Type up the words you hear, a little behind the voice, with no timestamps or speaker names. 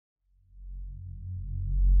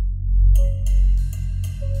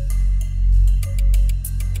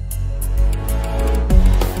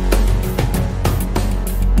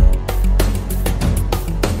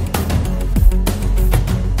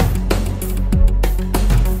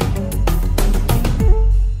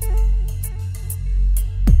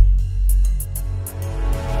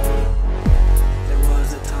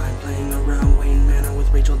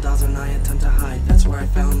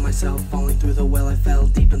Falling through the well, I fell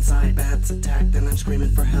deep inside. Bats attacked and I'm screaming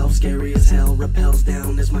for help. Scary as hell, repels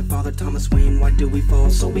down is my father Thomas Wayne. Why do we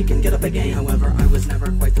fall? So we can get up again. However, I was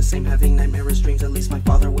never quite the same, having nightmarish dreams. At least my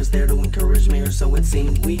father was there to encourage me, or so it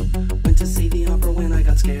seemed. We went to see the opera when I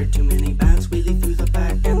got scared. Too many bats wheelie through the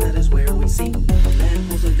back, and that is where we see a man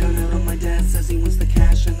pulls a gun out on my dad, says he wants the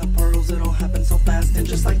cash and the pearls. It all happened so fast, and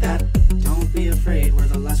just like that, don't be afraid, were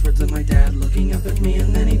the last words of my dad, looking up at me,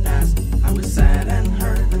 and then he passed. I was sad and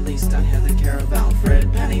hurt, at least I had the care of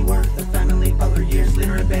Alfred Pennyworth, the family butler, years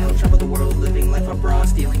later I bailed, traveled the world, living life abroad,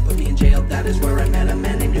 stealing put me in jail. That is where I met a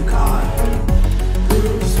man named Ducat.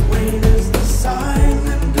 Bruce Wayne is the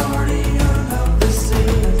silent guardian of the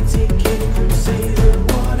city, king, crusader,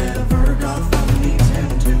 whatever Gotham needs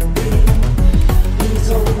him to be. He's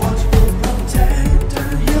a watchful protector,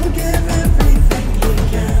 he'll give everything he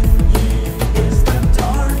can. He is the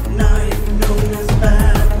Dark Knight, known as Batman.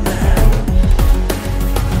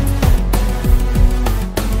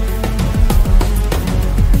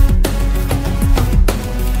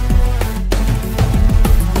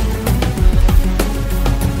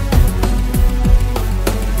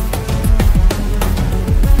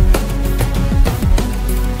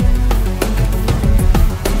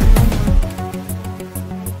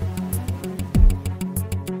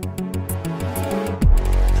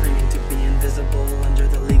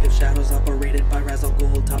 Operated by Ra's al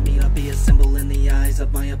Ghul, taught me to be a symbol in the eyes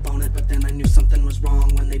of my opponent. But then I knew something was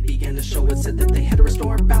wrong when they began to show it. Said that they had to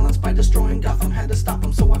restore balance by destroying Gotham. Had to stop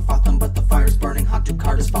them, so I fought them, but the fire's burning hot.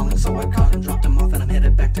 Ducat is falling, so I caught and dropped him off, and I'm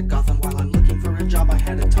headed back to Gotham. While I'm looking for a job, I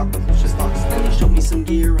had to talk with Lucius Fox. Then he showed me some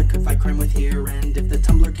gear I could fight crime with here, and if the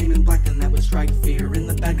tumbler came in black, then that would strike fear. And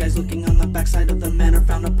the bad guys looking on the backside of the manor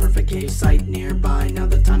found a perfect cave site nearby. Now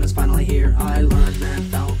the time is finally here. I learned that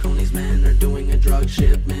Falcone's men are doing a drug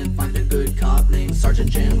shipment. Find a good cop named Sergeant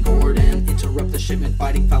Jim Gordon, interrupt the shipment,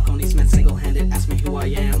 fighting Falcone's men single-handed. Ask me who I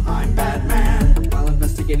am, I'm Batman. While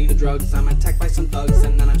investigating the drugs, I'm attacked by some thugs,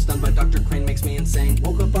 and then I'm stunned by Dr. Crane, makes me insane.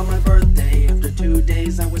 Woke up on my birthday, after 2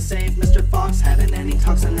 days I was saved. Mr. Fox had an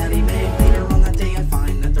antitoxin that he made. Later on that day I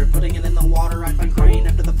find that they're putting it in the water. I find Crane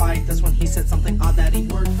after the fight, that's when he said something odd, that he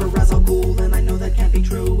worked for Ra's al Ghul, and I know that can't be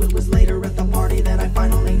true. It was later at the party that I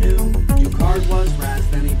finally knew. Ducat was Raz,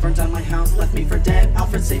 then he burnt down my house, left me for dead.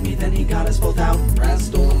 Alfred saved me, then he got us both out. Raz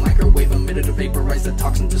stole a microwave, emitted to vaporize the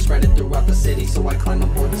toxin to spread it throughout the city. So I climb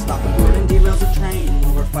aboard to stop him. Gordon derails a train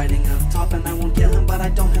while we're fighting up top, and I won't kill him, but I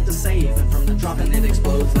don't have to save him from the drop, and it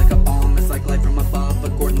explodes like a bomb. It's like light from above,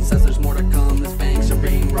 but Gordon says there's more to come. His banks are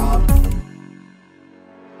being robbed.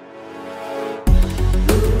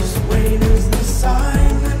 Bruce Wayne is the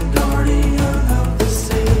silent guardian of the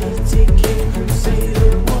city, king,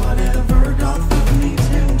 crusader, whatever Gotham needs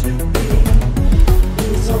him to be.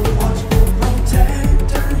 He's a watchful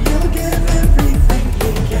protector, he'll give everything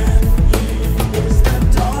he can. He is the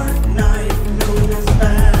Dark Knight, known as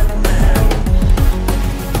Batman.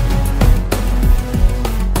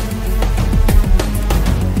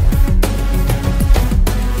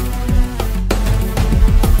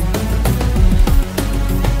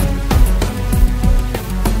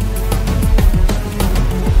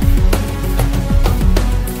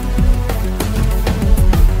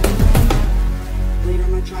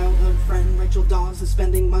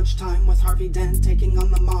 Spending much time with Harvey Dent, taking on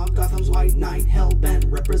the mob. Gotham's White Knight, hell-bent,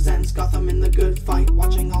 represents Gotham in the good fight.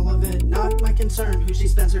 Watching all of it, not my concern who she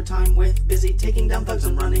spends her time with. Busy taking down thugs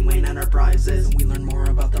and running Wayne Enterprises. And we learn more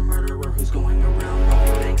about the murderer who's going around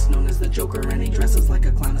robbing banks, known as the Joker, and he dresses like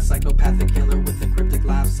a clown. A psychopathic killer with a cryptic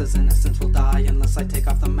laugh, says innocents will die unless I take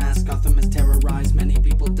off the mask. Gotham is terrorized, many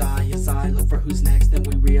people die as I look for who's next. Then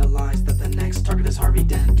we realize that the next target is Harvey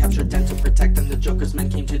Dent. Captured Dent to protect him. The Joker's men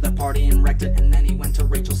came to the party and wrecked it, and then he went to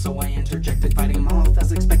Rachel, so I interjected, fighting him off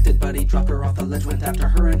as expected. But he dropped her off the ledge, went after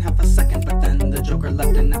her in half a second. But then the Joker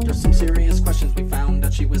left, and after some serious questions we found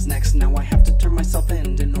that she was next. Now I have to turn myself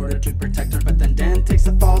in order to protect her. But then Dan takes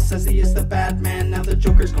the fall, says he is the bad man. Now the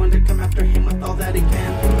Joker's going going to come after him with all that he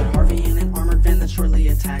can. Put Harvey in an armored van that shortly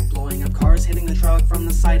attacked, blowing up cars, hitting the truck from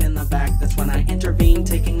the side and the back. That's when I intervene,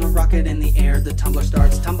 taking a rocket in the air. The tumbler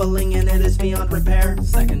starts tumbling and it is beyond repair.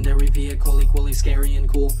 Secondary vehicle equally scary and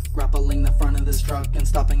cool, grappling the front of this truck and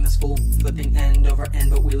stopping this fool, flipping end over end,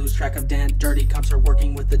 but we lose track of Dan. Dirty cops are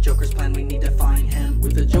working with the Joker's plan, we need to find him.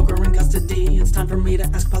 With the Joker in custody, it's time for me to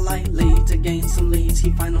ask politely to gain some leads. He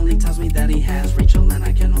finally tells me that he has Rachel and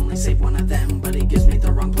I can only save one of them, but he gives me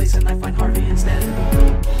the wrong place and I find Harvey instead.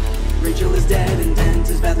 Rachel is dead and Dent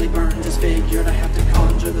is badly burned, disfigured. I have to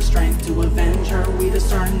conjure the strength to avenge her. We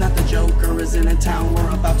discern that the Joker is in a town. We're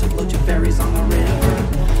about to blow 2 ferries on the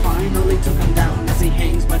river. Finally took him down as he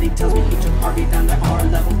hangs, but he tells me he took Harvey down to our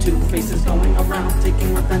level 2. Faces going around,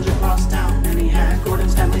 taking revenge across town. And he had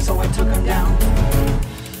Gordon's family, so I took him down.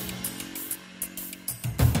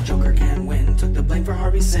 Joker can't win, took the blame for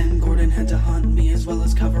Harvey's sin. Gordon had to hunt me as well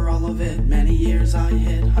as cover all of it. Many years I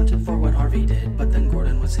hid, hunted for what Harvey did, but then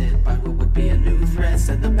Gordon was hit by what would be a new threat.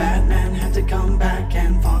 Said the Batman had to come back,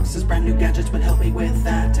 and Fox's brand new gadgets would help me with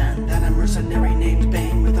that. And that a mercenary named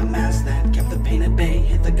Bane with a mask that kept the pain at bay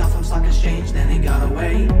hit the Gotham Stock Exchange, then he got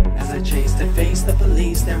away. As I chased to face the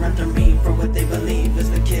police, they're after me for what they believe is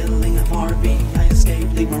the killing of Harvey. I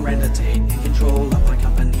escaped, leave Miranda Tate in control of my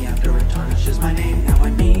company after it tarnishes my name. Now I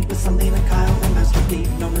meet with Selena Kyle, the master thief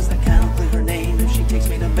known as the Count. Play her name if she takes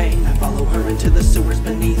me to Bane. I follow her into the sewers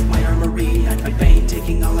beneath my armory. I fight Bane,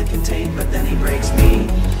 taking all I can take, but then he breaks me.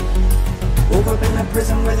 Woke up in a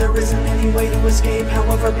prison where there isn't any way to escape.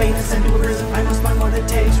 However, Bane is sent to a prison. I must find what it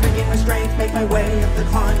takes, regain my strength, make my way up the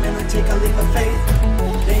climb, and I take a leap of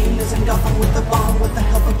faith. Bane is in Gotham with the bomb, with the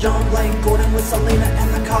help of John Blake. Gordon with Selena and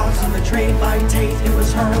the cops. I'm betrayed by Tate. It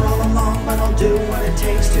was her all along, but I'll do what it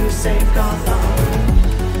takes to save Gotham.